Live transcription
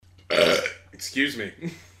Excuse me.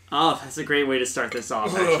 Oh, that's a great way to start this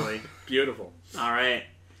off, actually. Beautiful. All right.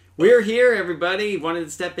 We're here, everybody. Wanted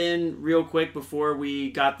to step in real quick before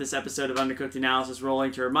we got this episode of Undercooked Analysis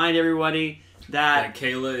rolling to remind everybody that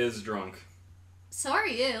Kayla is drunk. So are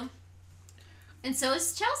you. And so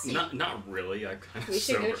is Chelsea. Not really. I kind of We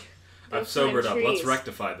should sobered. go I've sobered up. trees. Let's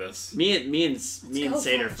rectify this. me and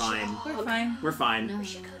Sade are fine. We're fine. We're fine. No.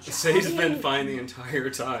 Sade's been fine the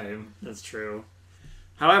entire time. That's true.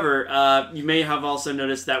 However, you may have also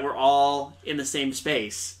noticed that we're all in the same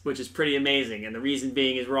space, which is pretty amazing. And the reason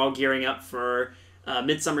being is we're all gearing up for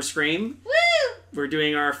Midsummer Scream. Woo! We're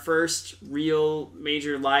doing our first real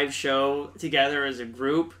major live show together as a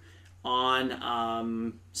group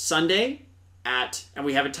on Sunday and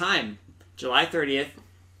we have a time, July 30th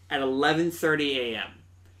at 11:30 a.m.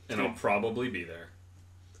 And I'll probably be there.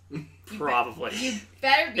 Probably. You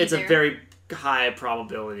better be It's there. a very high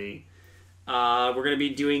probability. We're going to be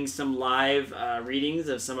doing some live readings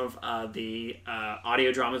of some of the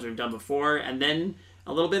audio dramas we've done before, and then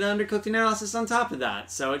a little bit of Undercooked Analysis on top of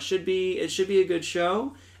that. So it should be a good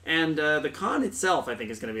show, and the con itself I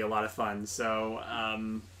think is going to be a lot of fun. So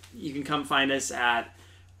you can come find us at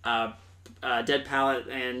Dead Palette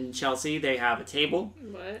and Chelsea. They have a table,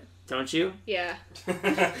 What? don't you? Yeah.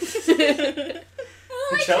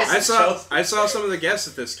 I saw some of the guests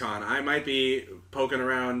at this con. I might be poking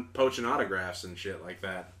around poaching autographs and shit like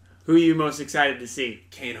that. Who are you most excited to see?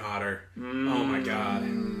 Kane Hodder. Oh my god.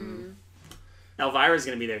 Elvira's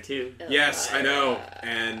going to be there too. Yes, I know.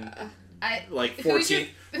 And like who's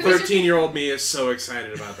 13-year-old me is so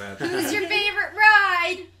excited about that. Who's your favorite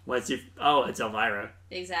ride? It's Elvira.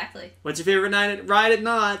 Exactly. What's your favorite ride at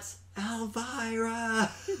Knott's?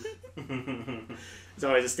 Elvira. It's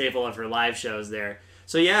always a staple of her live shows there.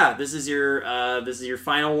 So yeah, this is your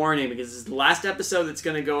final warning because this is the last episode that's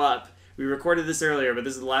going to go up. We recorded this earlier, but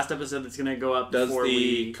this is the last episode that's going to go up Does before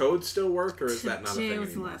the code still work, or is that not a Today thing was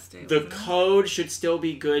the anymore? last day. The code should still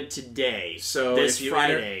be good today. So this if you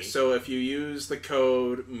Friday, so if you use the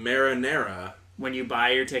code Marinara, when you buy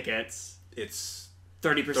your tickets, it's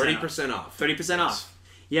 30% 30% off. 30% off.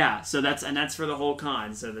 Yeah, so that's for the whole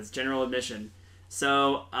con. So that's general admission.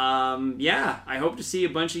 So yeah, I hope to see a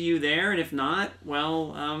bunch of you there, and if not,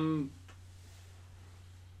 well,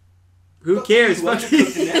 who cares? Fuck you.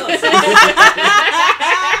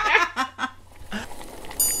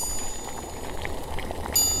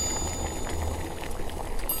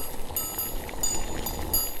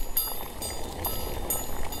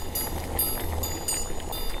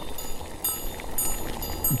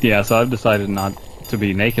 Yeah, so I've decided not to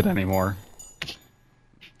be naked anymore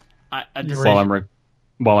while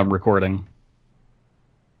I'm recording.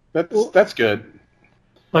 That's good.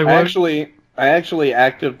 Like I what? actually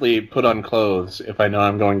actively put on clothes if I know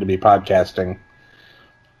I'm going to be podcasting.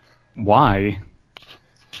 Why?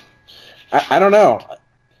 I don't know.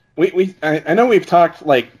 I know we've talked,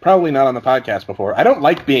 like, probably not on the podcast before. I don't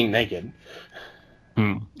like being naked.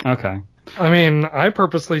 Okay. I mean, I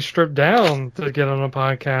purposely stripped down to get on a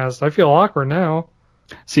podcast. I feel awkward now.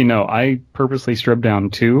 See, no, I purposely stripped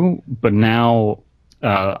down too, but now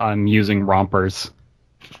I'm using rompers.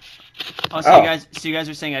 So you guys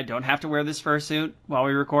are saying I don't have to wear this fursuit while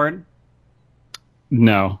we record?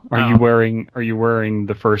 No. Are you wearing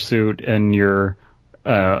the fursuit and your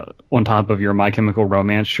on top of your My Chemical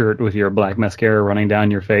Romance shirt with your black mascara running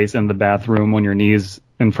down your face in the bathroom on your knees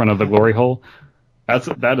in front of the glory hole?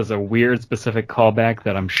 That is a weird specific callback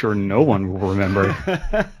that I'm sure no one will remember.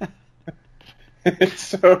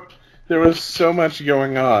 So there was so much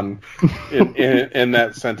going on in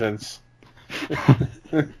that sentence.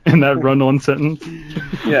 In that run-on sentence?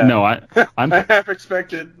 Yeah. No, I half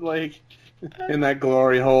expected, like, in that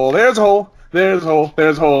glory hole. There's a hole. There's a hole.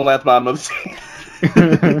 There's a hole at the bottom of the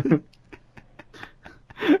sea.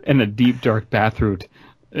 In a deep dark bathroom.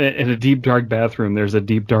 In a deep dark bathroom, there's a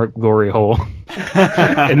deep dark glory hole.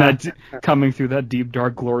 And that coming through that deep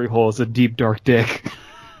dark glory hole is a deep dark dick.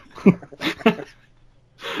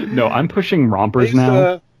 No, I'm pushing rompers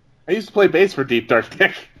now. I used to play bass for Deep Dark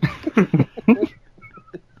Dick.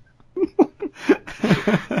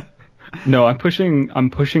 No, I'm pushing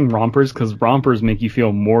rompers because rompers make you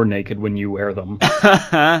feel more naked when you wear them.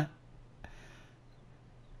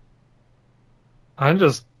 I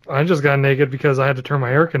just got naked because I had to turn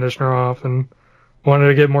my air conditioner off and wanted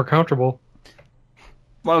to get more comfortable.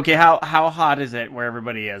 Well, okay, how hot is it where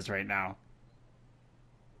everybody is right now?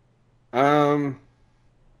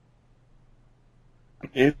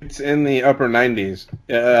 It's in the upper 90s.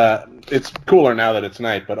 It's cooler now that it's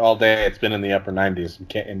night, but all day it's been in the upper 90s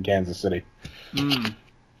in Kansas City.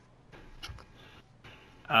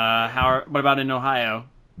 What about in Ohio?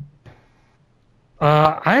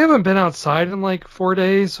 I haven't been outside in like 4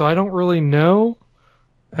 days, so I don't really know.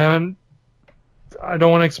 And I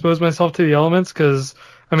don't want to expose myself to the elements because,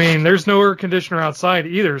 I mean, there's no air conditioner outside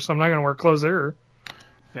either, so I'm not going to wear clothes there.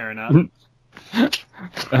 Fair enough.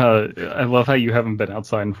 I love how you haven't been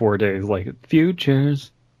outside in 4 days. Like,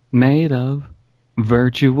 futures made of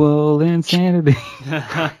virtual insanity.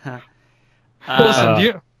 Listen,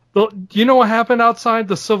 do you know what happened outside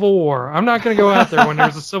the Civil War? I'm not going to go out there when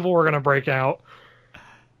there's a Civil War going to break out.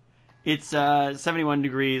 It's 71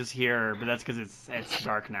 degrees here, but that's because it's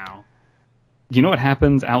dark now. You know what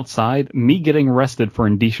happens outside? Me getting arrested for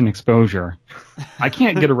indecent exposure. I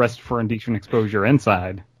can't get arrested for indecent exposure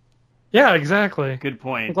inside. Yeah, exactly. Good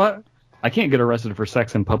point. I can't get arrested for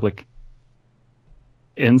sex in public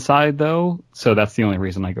inside, though, so that's the only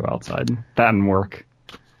reason I go outside. That and work.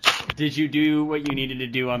 Did you do what you needed to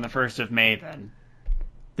do on the 1st of May, then?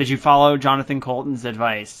 Did you follow Jonathan Colton's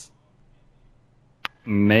advice?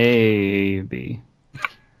 Maybe.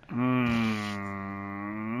 Welcome.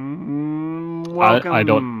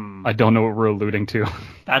 I don't know what we're alluding to.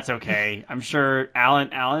 That's okay. I'm sure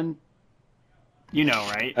Alan, you know,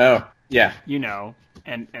 right? Oh, yeah. You know.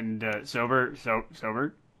 And sober,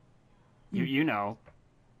 you know.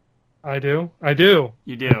 I do.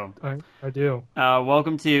 You do. I do.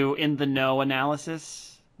 Welcome to In the Know Analysis,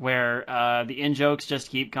 where the in-jokes just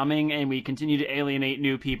keep coming, and we continue to alienate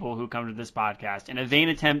new people who come to this podcast. In a vain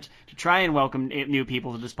attempt to try and welcome new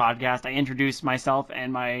people to this podcast, I introduce myself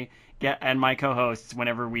and my co-hosts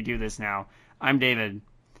whenever we do this now. I'm David.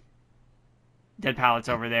 Dead Pallets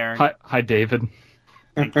over there. Hi, David.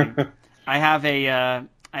 Thank you. I have an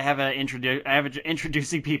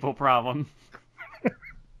introducing people problem.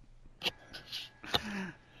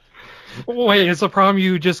 Wait, it's a problem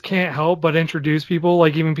you just can't help but introduce people,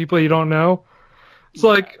 like even people you don't know? It's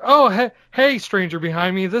like, oh, hey, stranger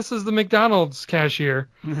behind me, this is the McDonald's cashier.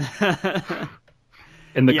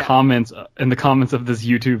 In the comments of this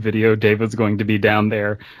YouTube video, David's going to be down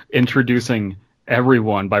there introducing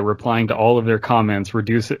everyone by replying to all of their comments,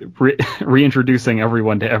 reintroducing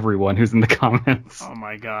everyone to everyone who's in the comments. Oh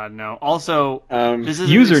my god, no. Also, this is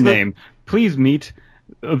username. Please meet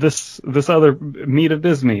this other meet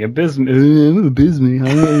Abysme. Abysme.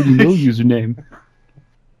 I already know username.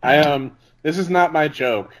 This is not my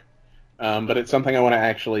joke, but it's something I want to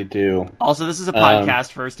actually do. Also, this is a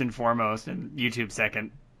podcast first and foremost, and YouTube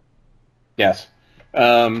second. Yes.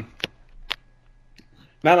 Not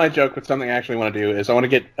my joke, but something I actually want to do is I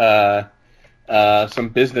want to get some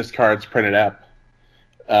business cards printed up,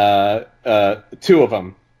 2 of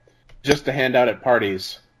them, just to hand out at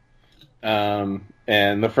parties.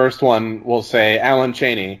 And the first one will say Alan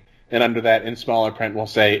Cheney, and under that, in smaller print, will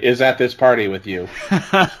say, "Is at this party with you."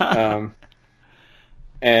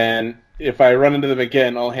 And if I run into them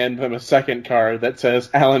again, I'll hand them a second card that says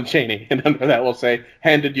Alan Cheney, and under that will say,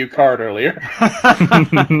 "Handed you card earlier."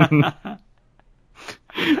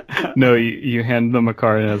 No, you hand them a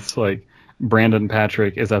card and it's like, Brandon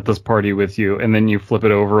Patrick is at this party with you, and then you flip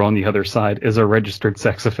it over on the other side, is a registered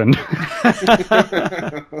sex offender.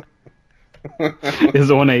 is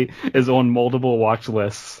on multiple watch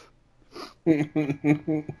lists.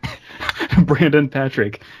 Brandon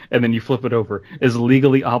Patrick, and then you flip it over, is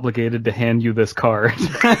legally obligated to hand you this card.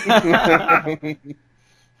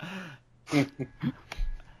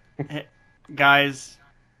 Hey, guys,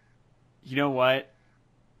 you know what?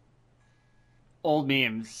 Old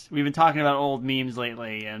memes. We've been talking about old memes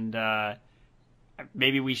lately, and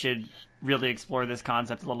maybe we should really explore this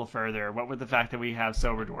concept a little further. What with the fact that we have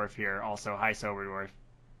Sober Dwarf here? Also, hi, Sober Dwarf.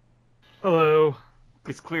 Hello.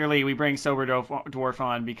 Because clearly we bring Sober Dwarf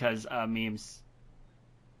on because memes.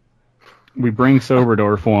 We bring Sober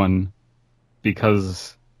Dwarf on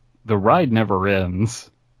because the ride never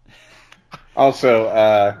ends. Also,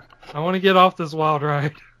 I want to get off this wild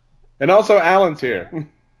ride. And also, Alan's here.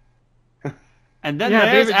 And then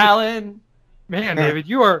there's David, Alan. Man, David,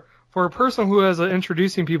 you are, for a person who has an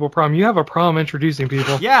introducing people problem, you have a problem introducing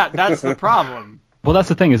people. Yeah, that's the problem. Well, that's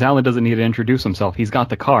the thing, is Alan doesn't need to introduce himself. He's got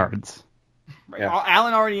the cards. Yeah.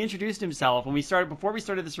 Alan already introduced himself before we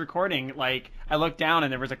started this recording. Like, I looked down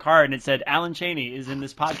and there was a card and it said, "Alan Cheney is in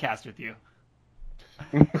this podcast with you."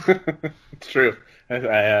 It's true.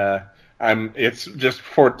 It's just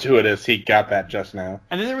fortuitous he got that just now.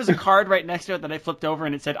 And then there was a card right next to it that I flipped over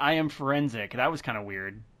and it said, "I am forensic." That was kind of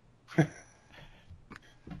weird.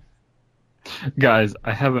 Guys,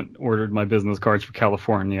 I haven't ordered my business cards for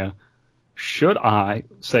California. Should I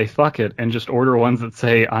say fuck it and just order ones that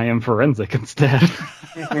say "I am forensic" instead?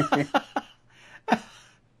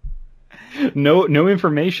 No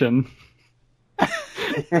information.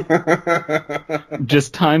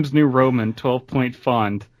 Just Times New Roman 12-point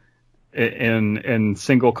font in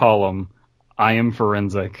single column. I am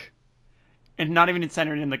forensic. And not even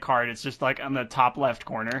centered in the card. It's just like on the top left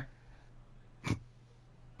corner.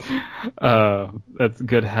 That's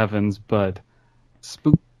good heavens, but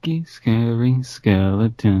spooky, scary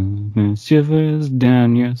skeleton that shivers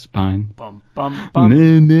down your spine. Bum, bum, bum. I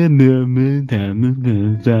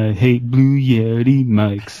hate Blue Yeti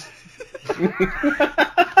mics.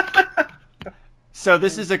 So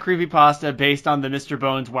this is a creepypasta based on the Mr.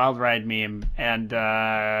 Bones Wild Ride meme, and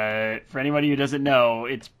for anybody who doesn't know,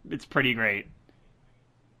 it's pretty great.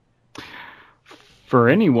 For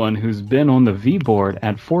anyone who's been on the V-board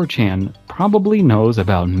at 4chan, probably knows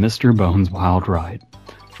about Mr. Bones Wild Ride.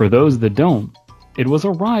 For those that don't, it was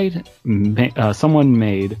a ride someone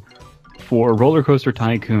made for Roller Coaster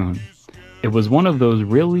Tycoon. It was one of those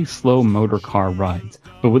really slow motor car rides,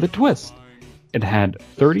 but with a twist. It had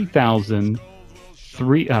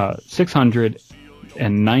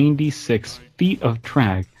 30,696 feet of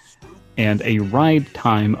track and a ride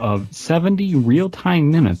time of 70 real-time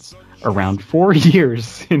minutes, around 4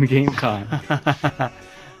 years in game time.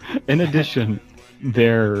 In addition,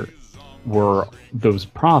 there were those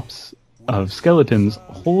props of skeletons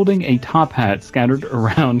holding a top hat scattered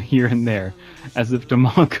around here and there, as if to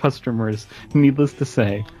mock customers. Needless to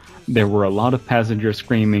say, there were a lot of passengers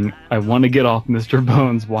screaming, "I want to get off Mr.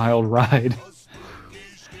 Bones' Wild Ride."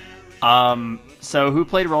 So who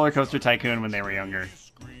played Roller Coaster Tycoon when they were younger?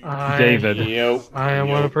 David. I am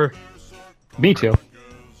one of her. Me too.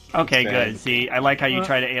 Okay, Same. good. See, I like how you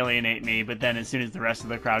try to alienate me, but then as soon as the rest of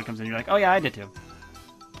the crowd comes in, you're like, oh yeah, I did too.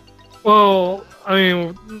 Well, I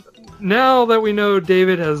mean, now that we know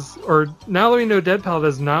Dead Palette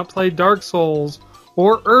has not played Dark Souls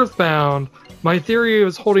or Earthbound, my theory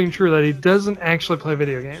is holding true that he doesn't actually play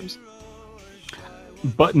video games.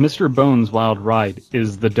 But Mr. Bones' Wild Ride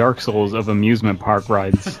is the Dark Souls of amusement park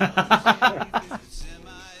rides.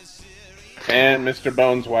 And Mr.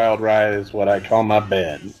 Bones' Wild Ride is what I call my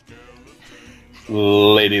bed.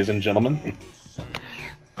 Ladies and gentlemen.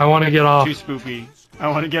 I want to get off. Too spoopy. I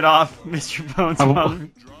want to get off Mr. Bones' Wild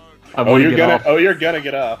Ride. You're gonna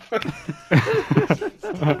get off.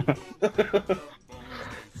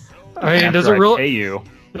 I mean, does it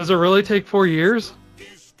really take 4 years?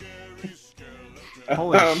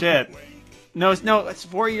 Holy shit. No, it's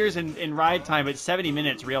 4 years in ride time, but 70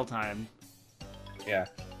 minutes real time. Yeah.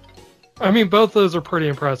 I mean, both those are pretty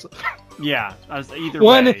impressive. Yeah, either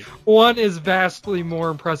way. One is vastly more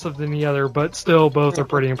impressive than the other, but still both are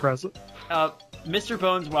pretty impressive. Mr.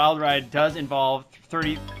 Bones' Wild Ride does involve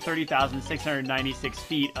 30,696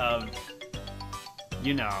 feet of,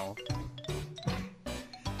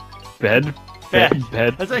 Bed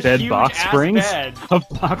That's a huge box ass springs bed. of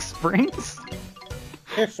box springs.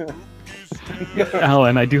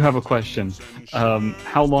 Alan, I do have a question.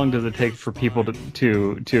 How long does it take for people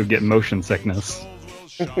to get motion sickness?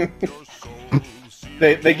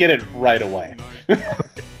 They get it right away.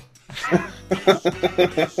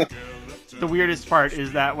 The weirdest part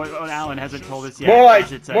is that what Alan hasn't told us yet. More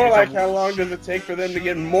like is how long does it take for them to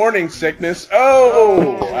get morning sickness?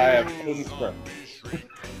 Oh, I have potent sperm.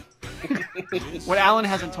 What Alan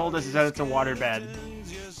hasn't told us is that it's a water bed.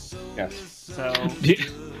 Yes. So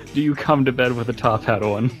Do you come to bed with a top hat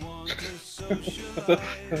on?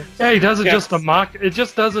 Yeah, he does it Yes. just to mock. It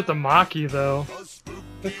just does it to mock you, though.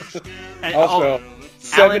 and Also,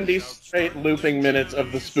 70 straight looping minutes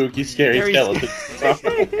of the spooky, scary skeleton song.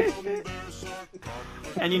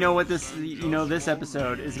 And you know what this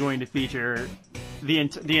episode is going to feature the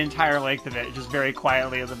entire length of it, just very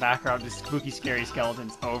quietly in the background, just spooky, scary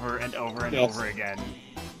skeletons over and over and over again.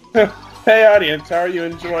 Hey audience, how are you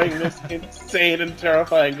enjoying this insane and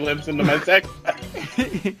terrifying glimpse into my sex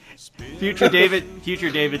life? Future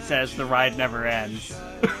David says the ride never ends.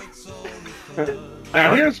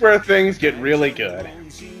 Now here's where things get really good.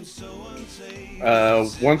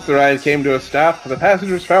 Once the ride came to a stop, the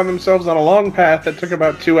passengers found themselves on a long path that took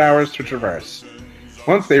about 2 hours to traverse.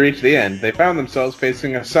 Once they reached the end, they found themselves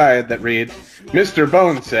facing a sign that reads, "Mr.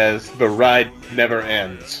 Bones says the ride never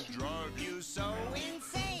ends."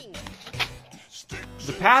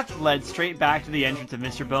 The path led straight back to the entrance of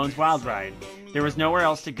Mr. Bones' Wild Ride. There was nowhere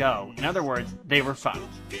else to go. In other words, they were fucked.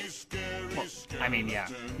 Well, I mean, yeah.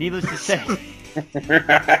 Needless to say.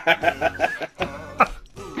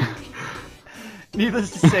 Needless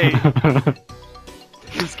to say,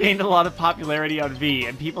 this gained a lot of popularity on V,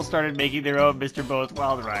 and people started making their own Mr. Bones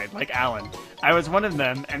Wild Ride, like Alan. I was one of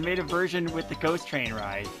them, and made a version with the Ghost Train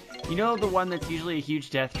ride. You know, the one that's usually a huge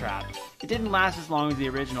death trap. It didn't last as long as the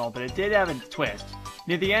original, but it did have a twist.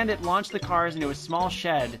 Near the end, it launched the cars into a small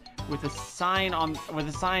shed with a sign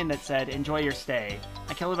that said "Enjoy your stay."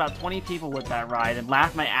 I killed about 20 people with that ride and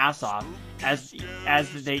laughed my ass off as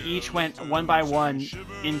they each went one by one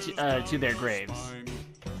into to their graves.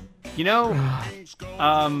 You know,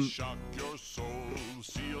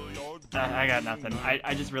 I got nothing.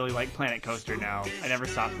 I just really like Planet Coaster now. I never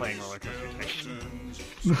stopped playing Roller Coaster Tycoon.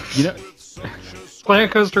 You know,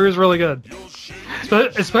 Planet Coaster is really good.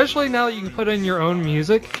 Especially now that you can put in your own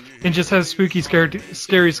music and just have spooky,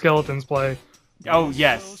 scary skeletons play. Oh,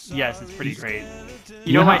 yes, it's pretty great.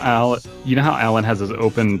 you know how Alan has his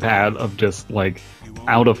open pad of just like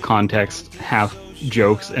out of context half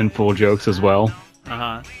jokes and full jokes as well?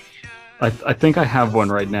 Uh-huh. I think I have one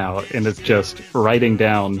right now, and it's just writing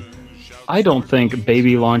down, I don't think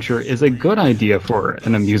Baby Launcher is a good idea for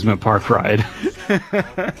an amusement park ride.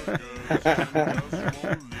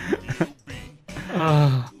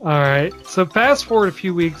 Alright, so fast forward a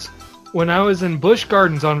few weeks, when I was in Busch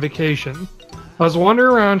Gardens on vacation, I was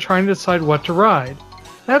wandering around trying to decide what to ride.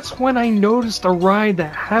 That's when I noticed a ride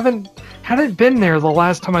that hadn't been there the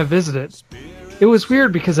last time I visited. It was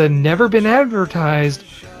weird because it had never been advertised,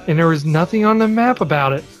 and there was nothing on the map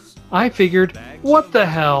about it. I figured, what the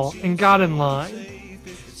hell, and got in line.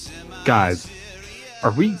 Guys,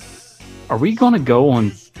 are we going to go on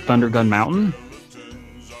Thunder Gun Mountain?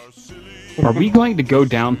 Are we going to go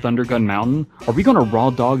down Thunder Gun Mountain? Are we going to raw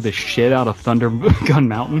dog the shit out of Thunder Gun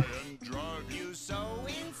Mountain?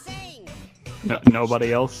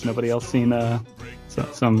 Nobody else seen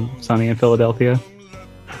some Sunny in Philadelphia?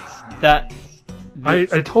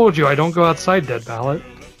 I told you I don't go outside, Dead Ballot.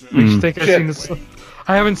 I think I've seen the sun.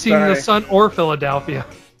 I haven't seen the sun or Philadelphia.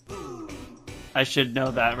 I should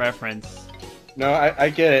know that reference. No, I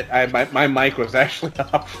get it. My mic was actually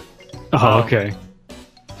off. Oh, okay.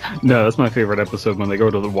 No, that's my favorite episode when they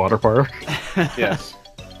go to the water park. Yes.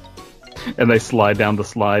 And they slide down the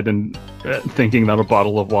slide and thinking that a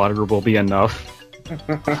bottle of water will be enough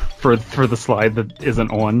for the slide that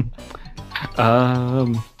isn't on.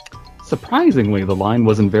 Surprisingly, the line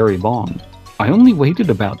wasn't very long. I only waited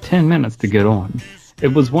about 10 minutes to get on.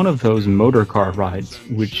 It was one of those motor car rides,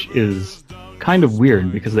 which is kind of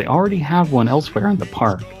weird because they already have one elsewhere in the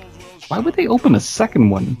park. Why would they open a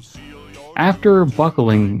second one? After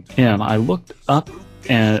buckling in, I looked up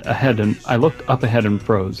ahead and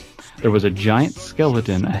froze. There was a giant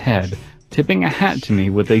skeleton ahead, tipping a hat to me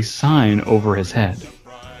with a sign over his head.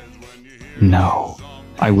 No,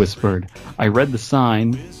 I whispered. I read the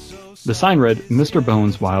sign. The sign read, Mr.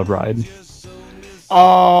 Bones Wild Ride.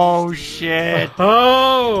 Oh, shit.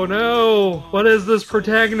 Oh, no. What has this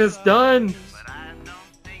protagonist done?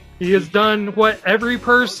 He has done what every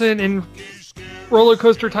person in Roller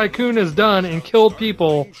Coaster Tycoon has done and killed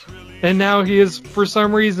people. And now he is, for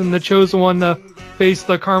some reason, the chosen one to face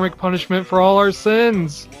the karmic punishment for all our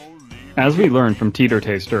sins. As we learned from Teeter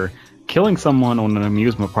Taster, killing someone on an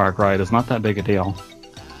amusement park ride is not that big a deal.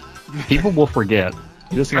 People will forget.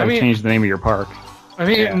 You just gotta change the name of your park. I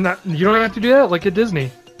mean, you don't have to do that like at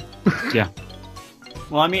Disney. Yeah.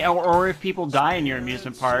 Well, I mean, or if people die in your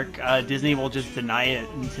amusement park, Disney will just deny it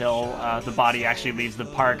until the body actually leaves the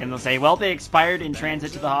park, and they'll say, well, they expired in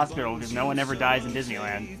transit to the hospital because no one ever dies in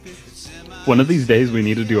Disneyland. One of these days we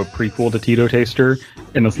need to do a prequel to Teeter Taster,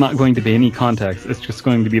 and it's not going to be any context. It's just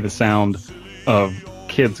going to be the sound of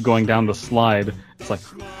kids going down the slide. It's like,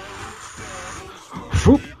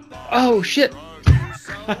 whoop. Oh shit!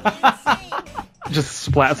 Just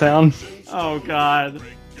splat sound. Oh god.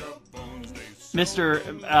 Mr.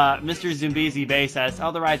 Zumbizi Bay says,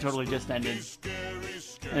 "Oh, the ride totally just ended,"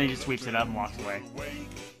 and he just sweeps it up and walks away.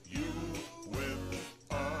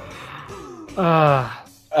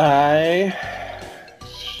 I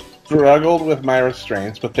struggled with my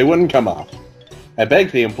restraints, but they wouldn't come off. I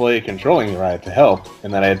begged the employee controlling the ride to help,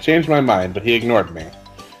 and that I had changed my mind, but he ignored me.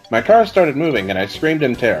 My car started moving, and I screamed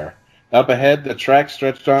in terror. Up ahead, the track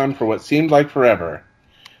stretched on for what seemed like forever.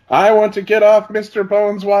 I want to get off Mr.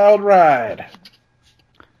 Bones' Wild Ride.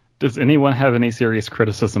 Does anyone have any serious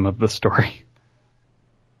criticism of this story?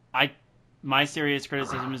 My serious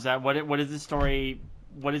criticism is that what is this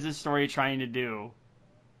story trying to do?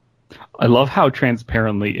 I love how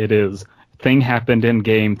transparently it is. Thing happened in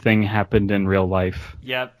game, thing happened in real life.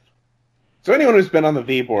 Yep. So anyone who's been on the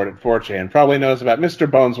V board at 4chan probably knows about Mr.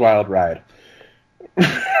 Bones' Wild Ride.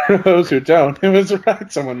 For those who don't, it was a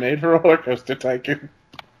ride someone made for Roller Coaster Tycoon.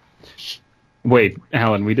 Wait,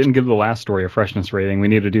 Alan, we didn't give the last story a freshness rating. We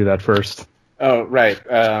need to do that first. Oh, right.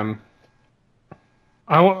 I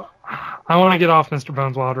want to get off Mr.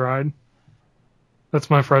 Bones' Wild Ride. That's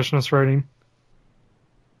my freshness rating.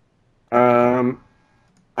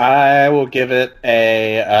 I will give it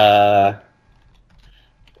a.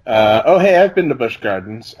 Oh, hey, I've been to Busch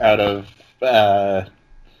Gardens out of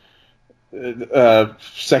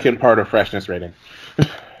second part of freshness rating.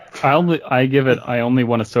 I only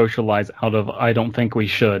want to socialize out of I don't think we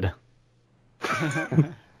should.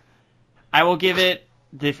 I will give it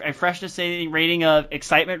a freshness rating of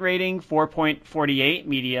excitement rating 4.48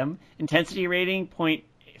 medium, intensity rating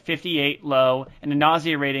 0.58 low, and a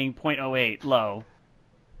nausea rating 0.08 low.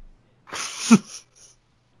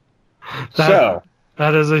 So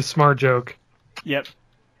that is a smart joke. Yep.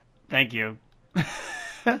 Thank you.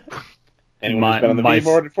 Anyone who's been on the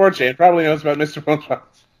V-board at 4chan probably knows about Mr. Bones.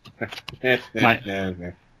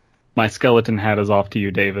 My skeleton hat is off to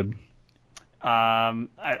you, David.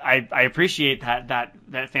 I appreciate that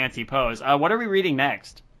fancy pose. What are we reading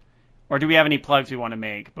next? Or do we have any plugs we want to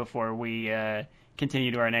make before we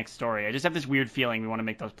continue to our next story? I just have this weird feeling we want to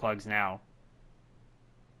make those plugs now.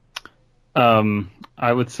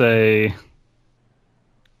 I would say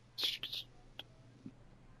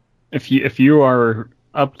if you are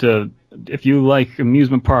up to, if you like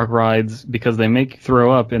amusement park rides because they make you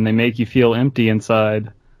throw up and they make you feel empty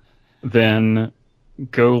inside, then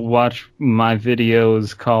go watch my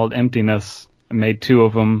videos called Emptiness. I made 2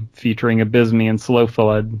 of them featuring Abysme and Slow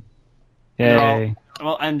Flood. Yay.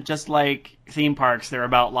 Well, and just like theme parks, they're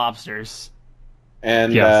about lobsters.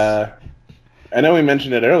 And yes. I know we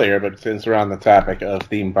mentioned it earlier, but since we're on the topic of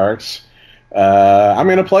theme parks, I'm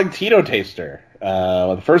going to plug Tito Taster.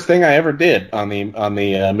 The first thing I ever did on the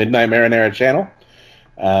Midnight Marinara channel.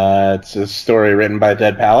 It's a story written by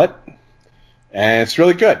Dead Palette, and it's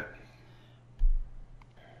really good.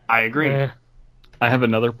 I agree. I have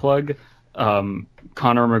another plug. Conor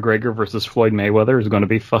McGregor versus Floyd Mayweather is going to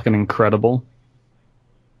be fucking incredible.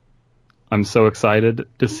 I'm so excited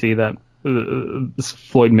to see that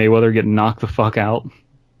Floyd Mayweather get knocked the fuck out.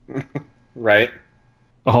 Right.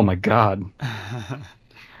 Oh my god.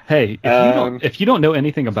 Hey, if you don't know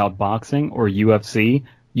anything about boxing or UFC,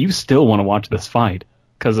 you still want to watch this fight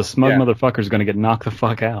because a smug motherfucker is going to get knocked the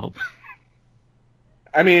fuck out.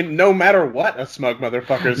 I mean, no matter what, a smug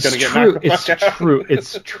motherfucker is going to get knocked the fuck out.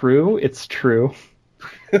 It's true.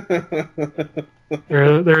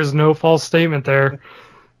 There's no false statement there.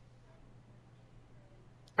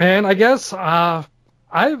 And I guess I've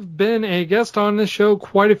been a guest on this show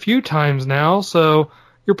quite a few times now, so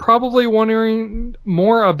you're probably wondering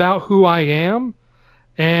more about who I am.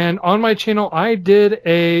 And on my channel, I did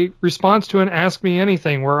a response to an Ask Me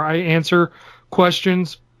Anything where I answer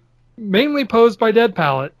questions mainly posed by Dead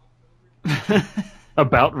Palette.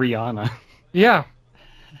 About Rihanna. Yeah.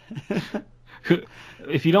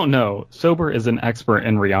 If you don't know, Sober is an expert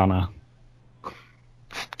in Rihanna.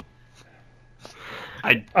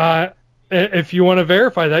 If you want to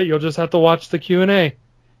verify that, you'll just have to watch the Q&A.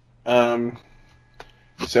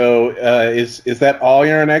 So is that all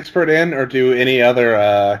you're an expert in, or do any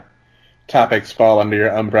other topics fall under your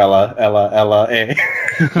umbrella? Ella.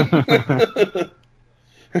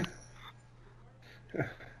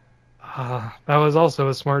 That was also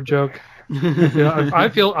a smart joke. I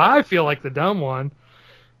feel like the dumb one.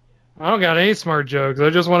 I don't got any smart jokes. I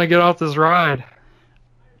just want to get off this ride.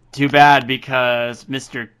 Too bad, because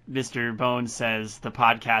Mr. Bones says the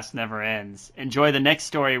podcast never ends. Enjoy the next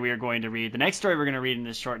story we are going to read. The next story we're going to read in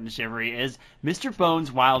this short and shivery is Mr.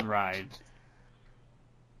 Bones' Wild Ride.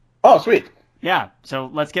 Oh, sweet. Yeah,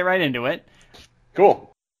 so let's get right into it.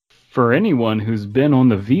 Cool. For anyone who's been on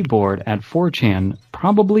the V-board at 4chan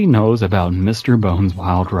probably knows about Mr. Bones'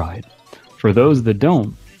 Wild Ride. For those that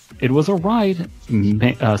don't, it was a ride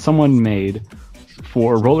someone made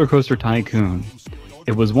for Roller Coaster Tycoon.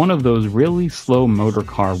 It was one of those really slow motor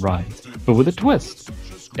car rides, but with a twist.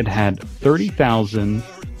 It had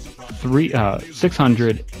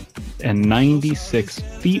 30,696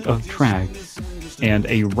 feet of track and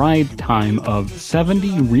a ride time of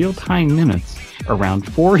 70 real-time minutes,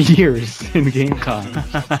 around 4 years in game time.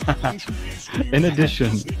 In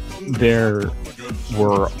addition, there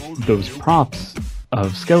were those props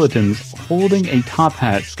of skeletons holding a top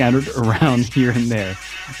hat scattered around here and there,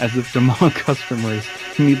 as if to mock customers.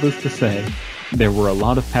 Needless to say, there were a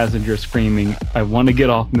lot of passengers screaming, "I want to get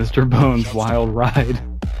off Mr. Bones' Wild Ride."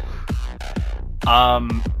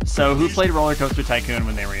 So who played Roller Coaster Tycoon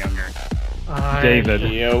when they were younger? David.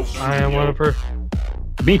 I am one of her.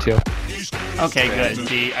 Me too. Okay, good.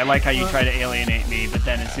 See, I like how you try to alienate me, but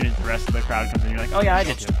then as soon as the rest of the crowd comes in, you're like, oh yeah, I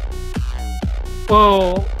did too.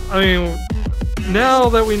 Well, I mean, now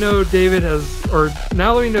that we know Dead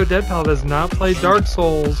Palette has not played Dark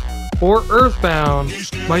Souls or Earthbound,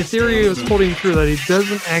 my theory is holding true that he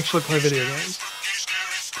doesn't actually play video games.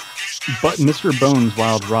 But Mr. Bones'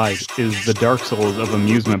 Wild Ride is the Dark Souls of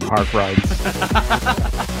amusement park rides.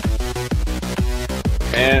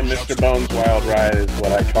 And Mr. Bones' Wild Ride is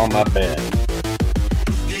what I call my bed.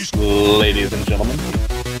 Ladies and gentlemen.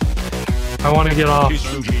 I want to get off.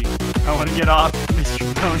 I want to get off,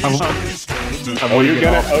 Mr. Bones. You're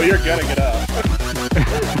gonna get up.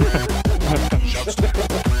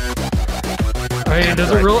 I mean,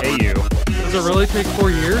 does it really take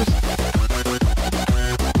 4 years?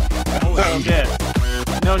 Oh, shit.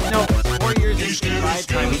 No, it's 4 years in ride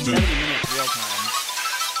time, it's 70 minutes real time.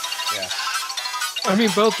 Yeah. I mean,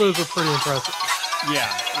 both those are pretty impressive.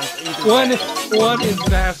 Yeah. One is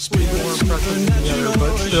vastly more impressive than the other,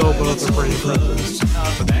 but still both are pretty impressive.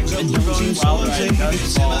 Mr. Bones' Wild Ride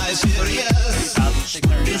does involve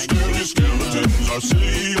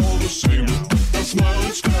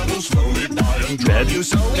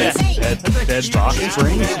 30,699. Bed box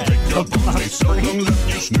springs?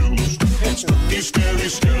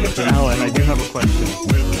 Alan, I do have a question.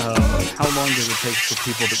 How long does it take for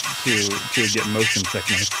people to get motion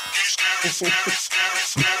sickness?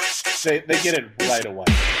 They get it right away.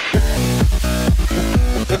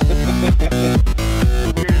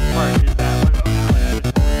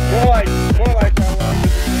 More like how long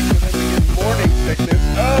does it take for them to get morning sickness?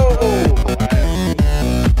 Oh!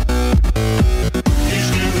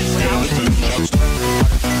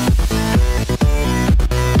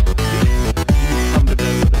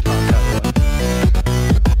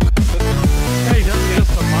 Hey, doesn't get us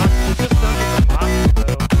the mock. He just doesn't get the mock,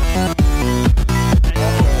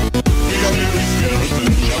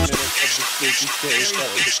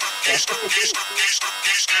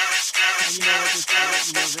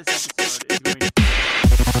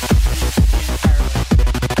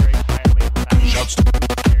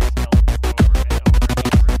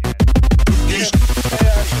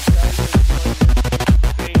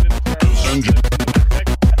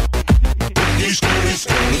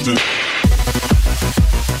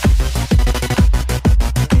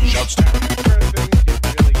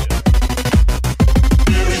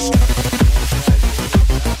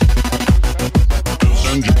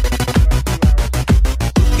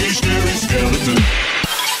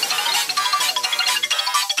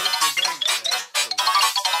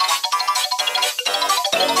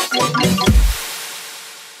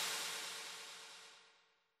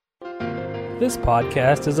 This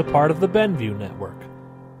podcast is a part of the Benview Network.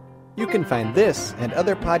 You can find this and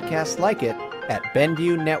other podcasts like it at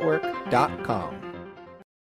BenviewNetwork.com.